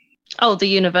with? Oh, the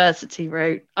university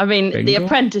route. I mean, Bingo. The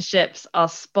apprenticeships are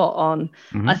spot on.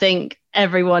 Mm-hmm. I think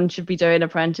everyone should be doing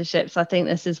apprenticeships. I think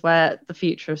this is where the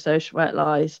future of social work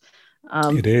lies.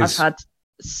 It is. I've had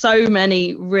so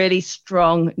many really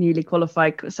strong newly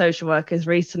qualified social workers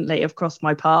recently across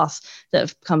my path that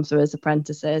have come through as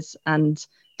apprentices, and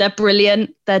they're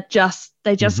brilliant. They just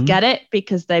get it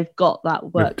because they've got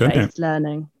that work-based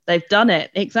learning. They've done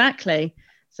it, exactly.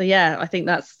 So yeah, I think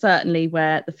that's certainly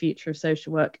where the future of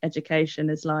social work education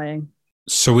is lying.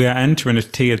 So we are entering a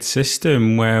tiered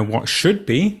system where what should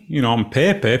be, on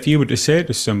paper, if you were to say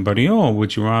to somebody,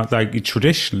 would you rather,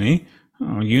 traditionally,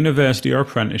 university or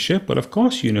apprenticeship? But of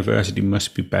course, university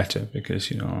must be better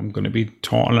because, I'm going to be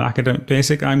taught on an academic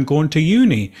basic, I'm going to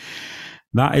uni.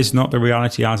 That is not the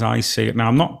reality as I see it. Now,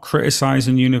 I'm not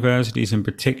criticizing universities in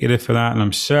particular for that, and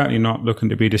I'm certainly not looking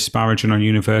to be disparaging on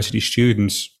university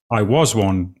students. I was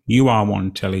one. You are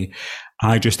one, Tilly.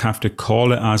 I just have to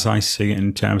call it as I see it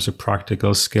in terms of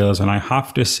practical skills. And I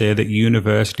have to say that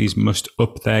universities must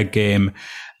up their game,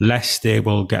 lest they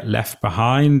will get left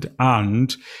behind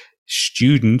and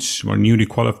students or newly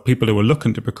qualified people who are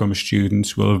looking to become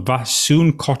students will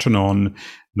soon cotton on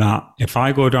that if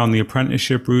I go down the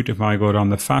apprenticeship route, if I go down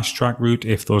the fast track route,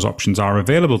 if those options are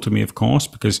available to me, of course,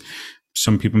 because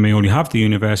some people may only have the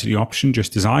university option,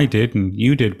 just as I did and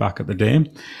you did back at the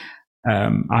day.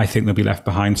 I think they'll be left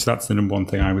behind. So that's the number one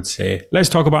thing I would say. Let's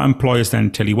talk about employers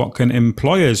then, Tilly. What can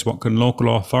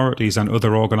local authorities and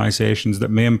other organisations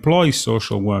that may employ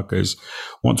social workers,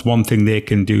 what's one thing they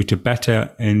can do to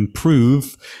better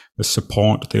improve the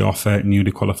support they offer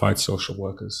newly qualified social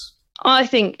workers? I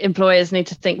think employers need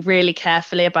to think really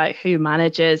carefully about who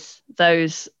manages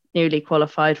those newly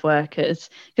qualified workers.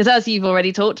 Because as you've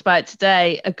already talked about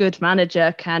today, a good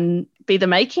manager can be the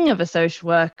making of a social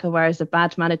worker, whereas a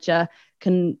bad manager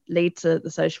can lead to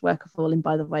the social worker falling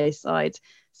by the wayside.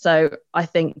 So I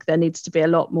think there needs to be a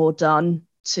lot more done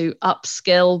to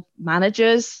upskill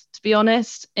managers, to be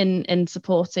honest, in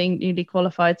supporting newly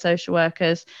qualified social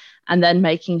workers, and then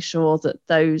making sure that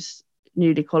those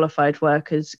newly qualified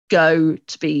workers go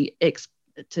to be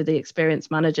to the experienced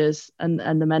managers and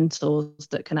the mentors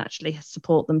that can actually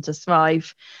support them to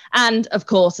thrive. And of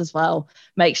course, as well,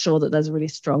 make sure that there's a really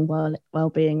strong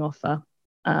well-being offer.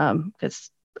 Because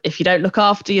if you don't look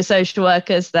after your social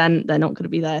workers, then they're not going to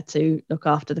be there to look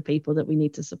after the people that we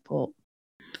need to support.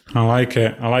 I like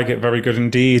it. Very good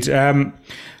indeed.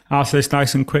 Answer this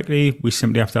nice and quickly. We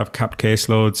simply have to have capped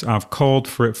caseloads. I've called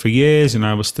for it for years and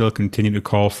I will still continue to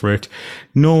call for it.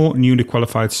 No newly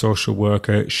qualified social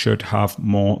worker should have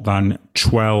more than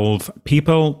 12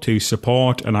 people to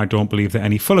support, and I don't believe that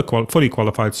any fully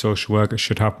qualified social worker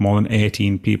should have more than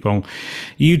 18 people.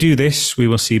 You do this, we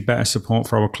will see better support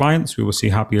for our clients, we will see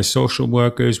happier social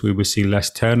workers, we will see less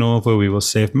turnover, we will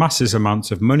save massive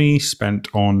amounts of money spent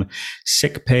on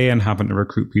sick pay and having to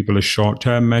recruit people as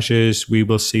short-term measures. We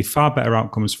will see far better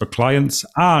outcomes for clients,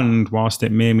 and whilst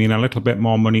it may mean a little bit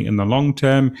more money in the long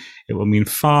term, it will mean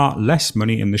far less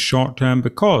money in the short term,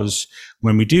 because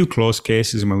when we do close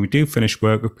cases and when we do finish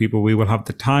work with people, we will have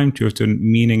the time to have done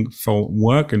meaningful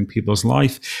work in people's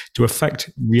life to affect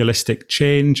realistic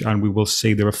change, and we will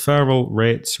see the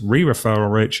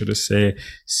re-referral rate, should I say,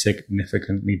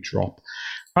 significantly drop.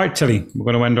 Right, Tilly, we're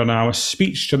going to end on our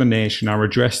speech to the nation, our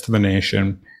address to the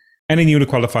nation. Any newly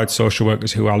qualified social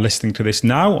workers who are listening to this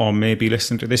now or maybe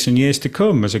listening to this in years to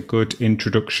come as a good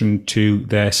introduction to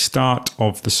their start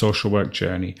of the social work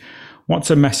journey, what's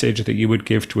a message that you would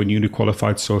give to a newly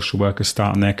qualified social worker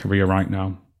starting their career right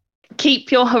now?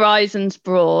 Keep your horizons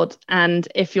broad, and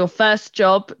if your first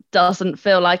job doesn't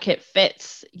feel like it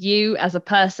fits you as a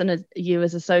person, you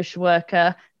as a social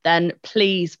worker, then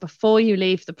please, before you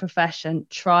leave the profession,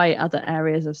 try other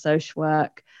areas of social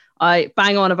work. I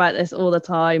bang on about this all the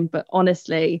time, but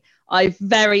honestly, I've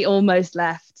very almost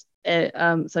left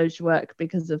social work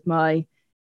because of my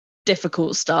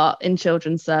difficult start in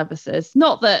children's services.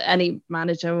 Not that any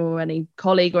manager or any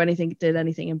colleague or anything did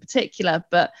anything in particular,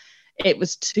 but it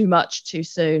was too much too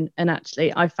soon. And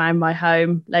actually, I found my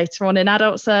home later on in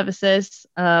adult services,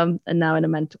 and now in a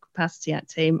mental capacity act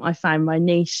team. I found my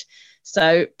niche.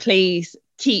 So please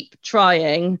keep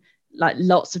trying like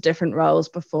lots of different roles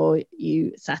before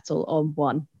you settle on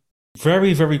one.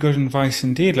 Very, very good advice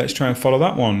indeed. Let's try and follow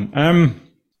that one.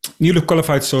 Newly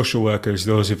qualified social workers,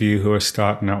 those of you who are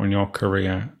starting out in your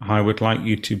career, I would like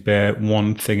you to bear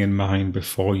one thing in mind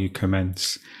before you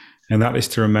commence. And that is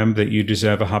to remember that you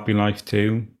deserve a happy life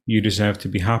too. You deserve to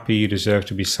be happy, you deserve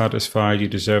to be satisfied, you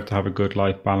deserve to have a good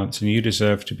life balance, and you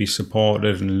deserve to be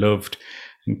supported and loved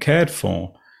and cared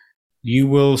for. You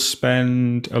will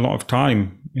spend a lot of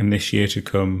time in this year to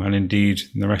come, and indeed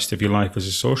in the rest of your life as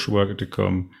a social worker to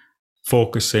come,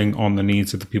 focusing on the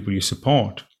needs of the people you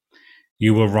support.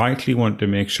 You will rightly want to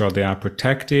make sure they are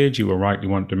protected, you will rightly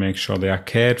want to make sure they are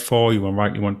cared for, you will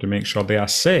rightly want to make sure they are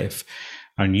safe,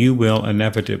 and you will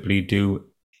inevitably do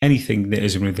anything that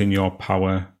is within your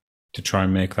power to try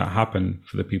and make that happen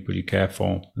for the people you care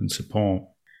for and support.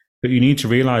 But you need to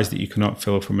realize that you cannot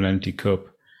fill from an empty cup.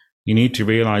 You need to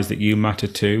realize that you matter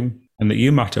too, and that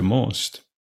you matter most.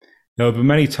 There will be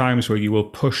many times where you will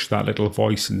push that little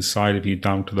voice inside of you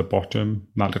down to the bottom,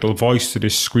 that little voice that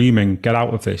is screaming, get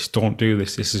out of this, don't do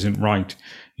this, this isn't right.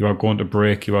 You are going to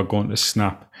break, you are going to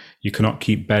snap. You cannot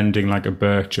keep bending like a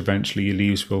birch, eventually your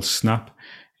leaves will snap,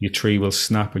 your tree will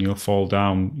snap and you'll fall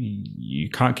down. You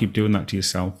can't keep doing that to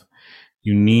yourself.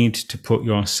 You need to put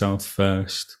yourself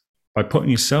first. By putting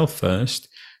yourself first,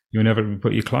 you inevitably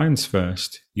put your clients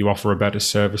first. You offer a better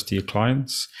service to your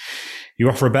clients. You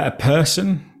offer a better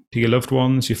person to your loved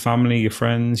ones, your family, your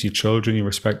friends, your children, your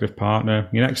respective partner,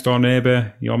 your next door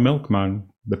neighbour, your milkman,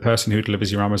 the person who delivers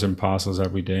your Amazon parcels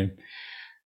every day.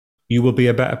 You will be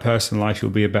a better person in life.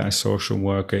 You'll be a better social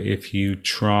worker if you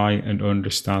try and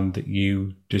understand that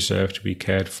you deserve to be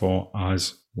cared for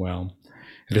as well.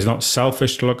 It is not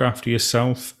selfish to look after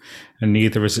yourself, and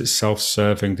neither is it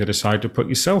self-serving to decide to put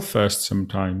yourself first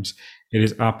sometimes. It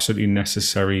is absolutely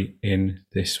necessary in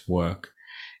this work.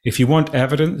 If you want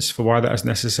evidence for why that is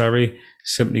necessary,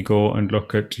 simply go and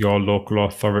look at your local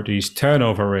authority's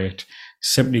turnover rate.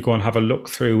 Simply go and have a look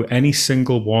through any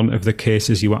single one of the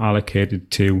cases you were allocated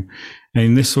to.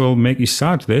 And this will make you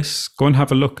sad, go and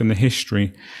have a look in the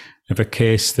history of a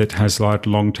case that has had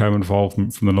long-term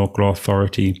involvement from the local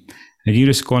authority. And you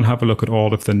just go and have a look at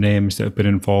all of the names that have been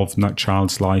involved in that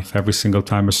child's life every single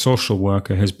time a social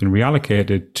worker has been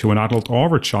reallocated to an adult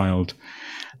or a child.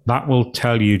 That will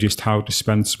tell you just how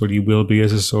dispensable you will be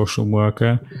as a social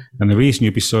worker. And the reason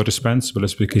you'll be so dispensable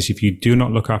is because if you do not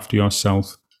look after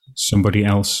yourself, somebody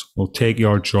else will take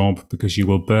your job because you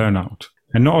will burn out.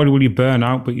 And not only will you burn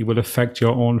out, but you will affect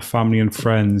your own family and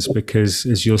friends because,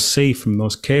 as you'll see from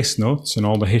those case notes and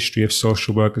all the history of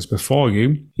social workers before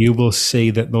you, you will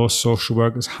see that those social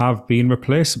workers have been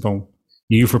replaceable.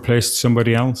 You've replaced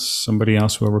somebody else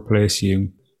will replace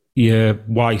you. Your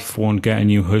wife won't get a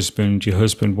new husband, your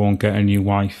husband won't get a new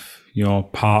wife, your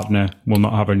partner will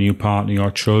not have a new partner,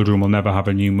 your children will never have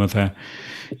a new mother.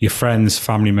 Your friends,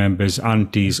 family members,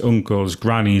 aunties, uncles,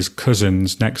 grannies,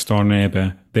 cousins, next door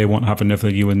neighbour, they won't have another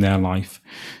you in their life.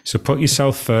 So put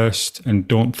yourself first and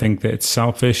don't think that it's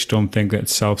selfish. Don't think that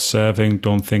it's self-serving.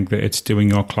 Don't think that it's doing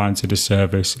your clients a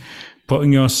disservice.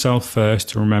 Putting yourself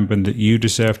first and remembering that you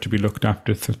deserve to be looked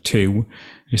after too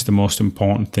is the most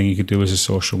important thing you could do as a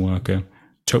social worker. It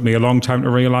took me a long time to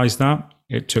realise that.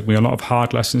 It took me a lot of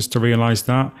hard lessons to realise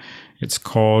that. It's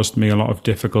caused me a lot of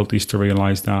difficulties to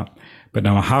realise that. But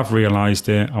now I have realised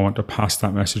it. I want to pass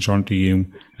that message on to you,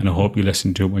 and I hope you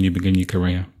listen to it when you begin your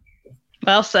career.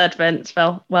 Well said, Vince.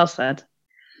 Well said.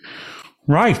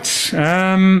 Right.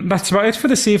 That's about it for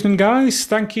this evening, guys.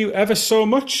 Thank you ever so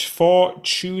much for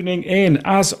tuning in.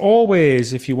 As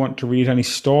always, if you want to read any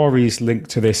stories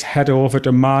linked to this, head over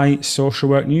to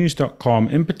mysocialworknews.com.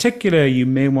 In particular, you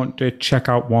may want to check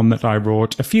out one that I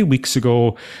wrote a few weeks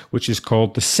ago, which is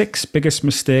called The 6 Biggest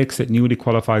Mistakes That Newly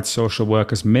Qualified Social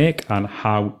Workers Make and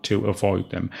How to Avoid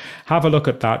Them. Have a look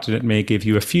at that, and it may give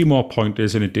you a few more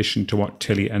pointers in addition to what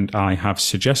Tilly and I have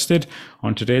suggested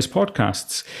on today's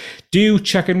podcasts. Do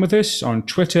check in with us on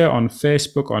Twitter, on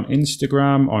Facebook, on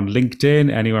Instagram, on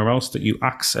LinkedIn, anywhere else that you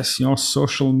access your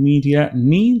social media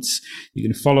needs. You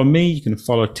can follow me, you can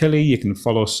follow Tilly, you can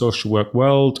follow Social Work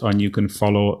World, and you can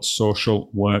follow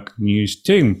Social Work News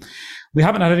too. We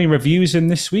haven't had any reviews in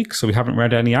this week, so we haven't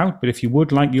read any out, but if you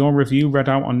would like your review read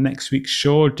out on next week's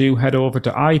show, do head over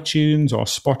to iTunes or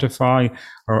Spotify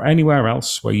or anywhere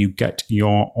else where you get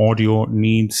your audio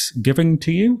needs given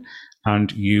to you,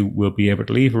 and you will be able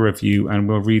to leave a review and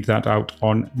we'll read that out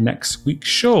on next week's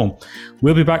show.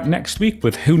 We'll be back next week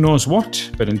with who knows what,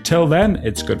 but until then,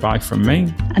 it's goodbye from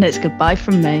me. And it's goodbye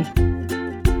from me.